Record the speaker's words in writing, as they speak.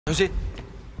小心！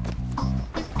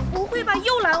不会吧，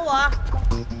又拦我！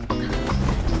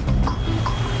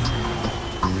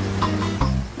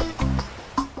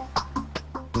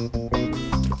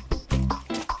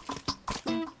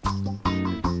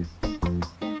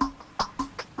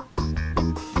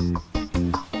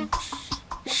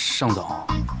盛总，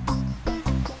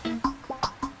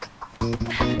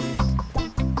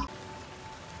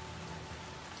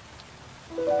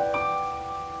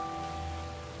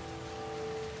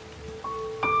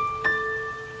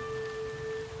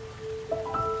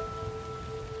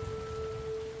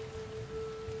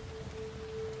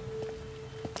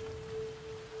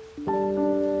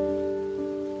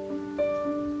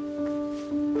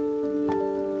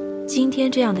今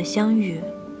天这样的相遇，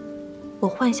我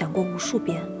幻想过无数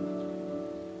遍。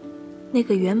那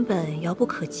个原本遥不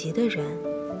可及的人，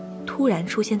突然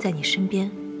出现在你身边。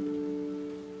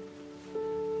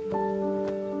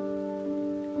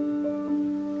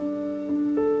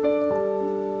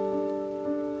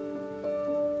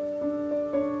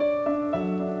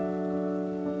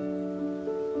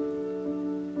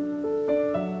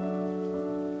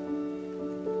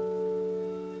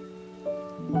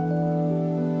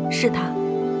是他。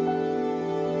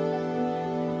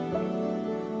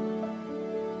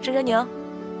盛哲宁，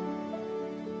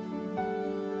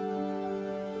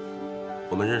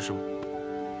我们认识吗？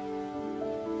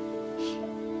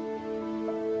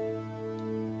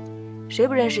谁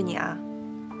不认识你啊？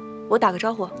我打个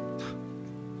招呼。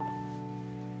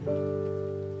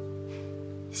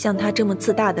像他这么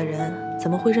自大的人，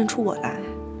怎么会认出我来？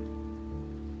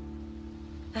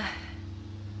唉，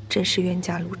真是冤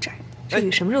家路窄，这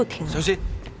雨什么时候停啊？小心！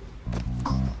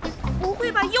不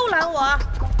会吧，又拦我！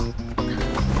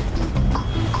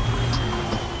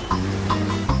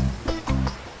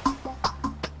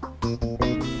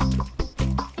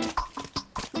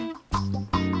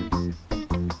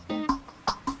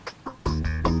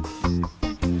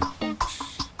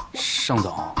盛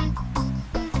总，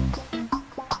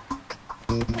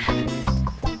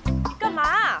干嘛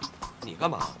啊？你干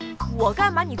嘛？我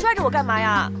干嘛？你拽着我干嘛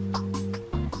呀？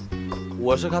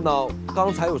我是看到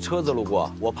刚才有车子路过，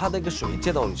我怕那个水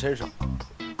溅到你身上。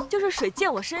就是水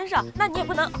溅我身上，那你也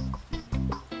不能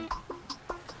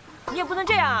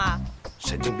这样啊！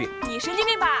神经病！你神经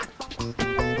病吧？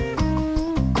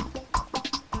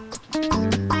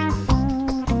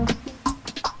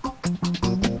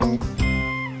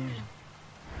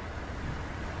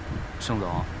盛总，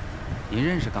您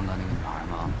认识刚刚那个女孩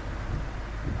吗？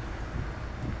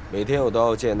每天我都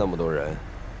要见那么多人，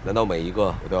难道每一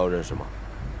个我都要认识吗？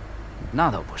那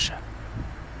倒不是，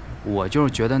我就是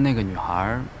觉得那个女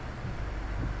孩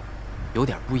有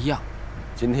点不一样。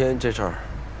今天这事儿，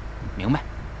明白，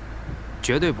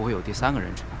绝对不会有第三个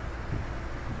人知道。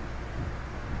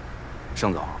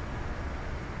盛总，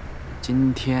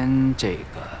今天这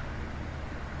个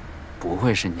不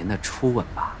会是您的初吻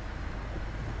吧？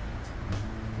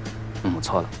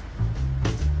错了，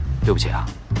对不起啊，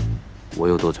我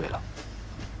又多嘴了。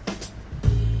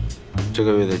这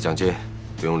个月的奖金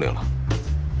不用领了。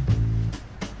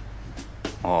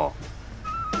哦，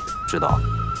知道了。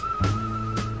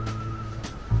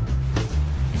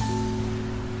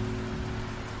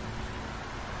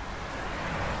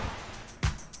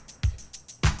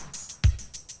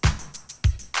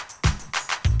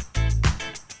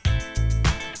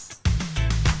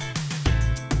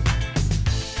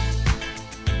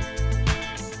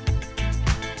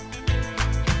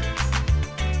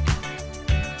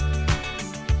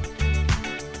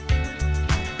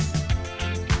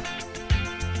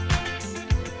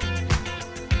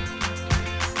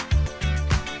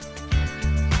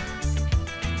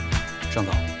盛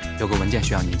总，有个文件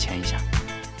需要您签一下。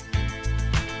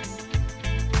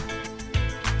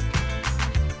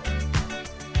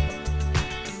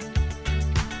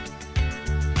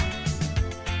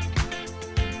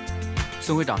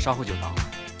孙会长稍后就到，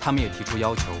他们也提出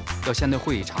要求，要先对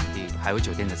会议场地还有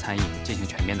酒店的餐饮进行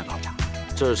全面的考察。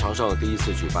这是长盛第一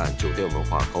次举办酒店文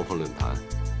化高峰论坛，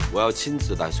我要亲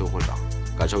自带孙会长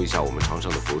感受一下我们长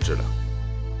盛的服务质量。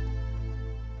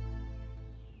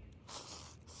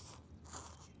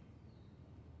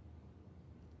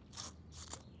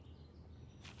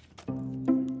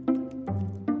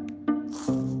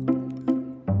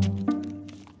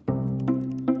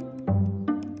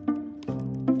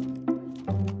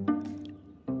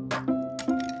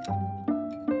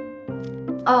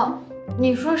 哦，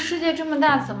你说世界这么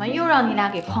大，怎么又让你俩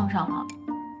给碰上了？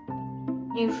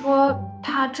你说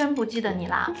他真不记得你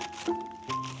啦？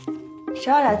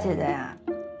谁要来记得呀？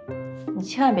你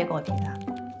千万别跟我提他，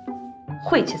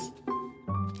晦气死！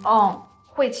哦，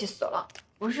晦气死了。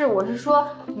不是，我是说，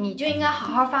你就应该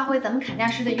好好发挥咱们砍价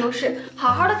师的优势，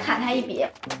好好的砍他一笔，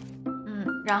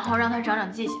然后让他长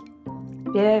长记性。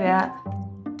别，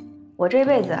我这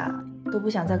辈子啊都不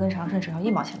想再跟长盛扯上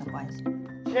1毛钱的关系。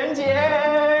璇姐，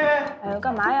哎呦，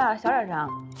干嘛呀？小点声。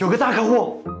有个大客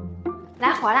户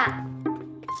来活啦！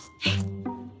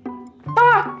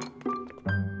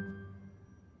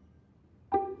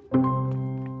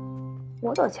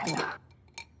我走前面。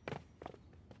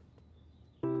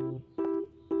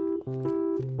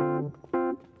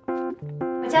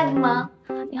我叫柠檬。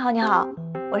你好，你好，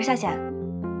我是夏浅。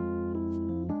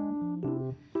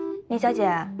宁小姐，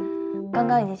刚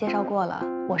刚已经介绍过了，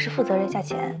我是负责人夏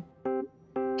浅。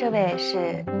这位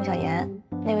是穆小妍，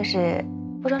那位是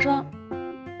付双双，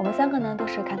我们3个呢都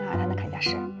是侃侃而谈的砍价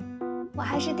师。我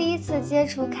还是第一次接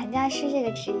触砍价师这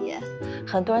个职业，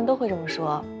很多人都会这么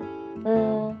说。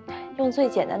用最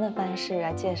简单的方式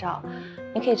来介绍，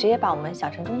你可以直接把我们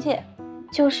想成中介，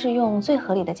就是用最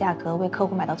合理的价格为客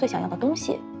户买到最想要的东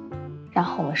西，然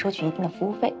后我们收取一定的服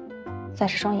务费，算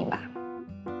是双赢吧。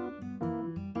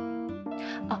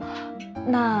哦，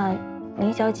那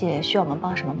宁小姐需要我们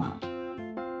帮什么忙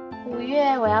5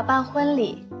月我要办婚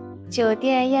礼，酒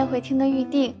店宴会厅的预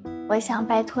定，我想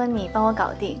拜托你帮我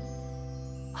搞定。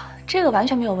这个完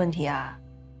全没有问题啊。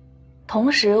同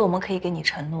时，我们可以给你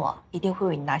承诺，一定会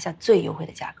为你拿下最优惠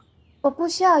的价格。我不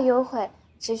需要优惠，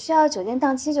只需要酒店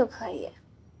档期就可以。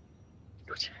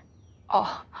有钱哦，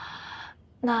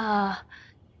那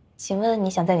请问你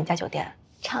想在哪家酒店？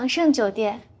长盛酒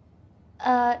店。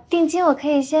定金我可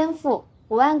以先付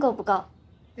5万，够不够？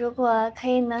如果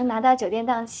能拿到酒店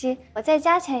档期，我再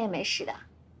加钱也没事的。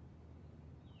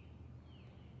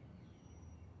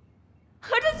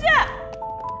何志轩，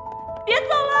别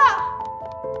走了！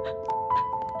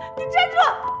你站住！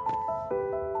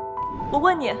我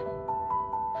问你，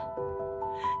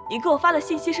你给我发的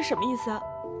信息是什么意思啊？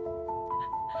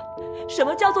什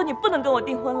么叫做你不能跟我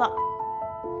订婚了？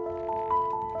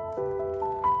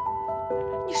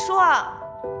你说啊！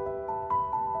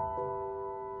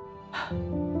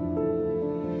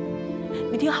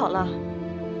你听好了，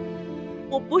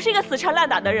我不是一个死缠烂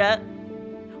打的人，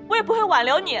我也不会挽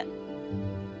留你。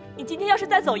你今天要是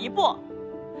再走一步，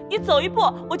你走一步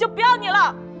我就不要你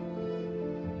了。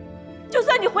就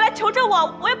算你回来求着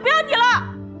我，我也不要你了。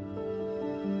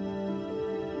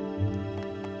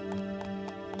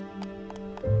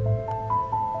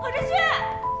何志轩，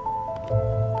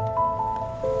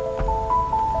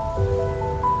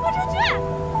何志轩。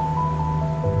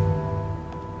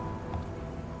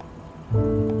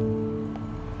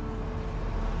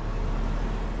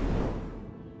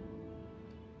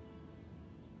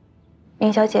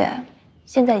林小姐，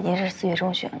现在已经是4月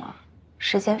中旬了，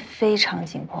时间非常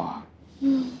紧迫。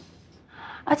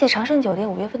而且长盛酒店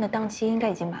5月份的档期应该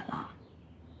已经满了。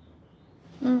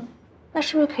那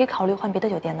是不是可以考虑换别的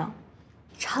酒店呢？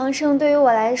长盛对于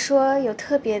我来说有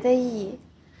特别的意义，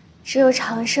只有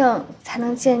长盛才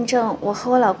能见证我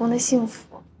和我老公的幸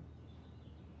福。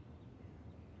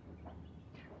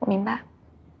我明白。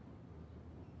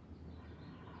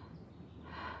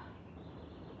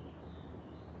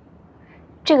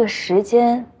这个时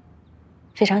间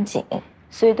非常紧，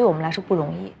所以对我们来说不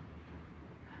容易。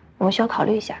我们需要考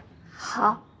虑一下。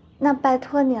好，那拜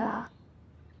托你了。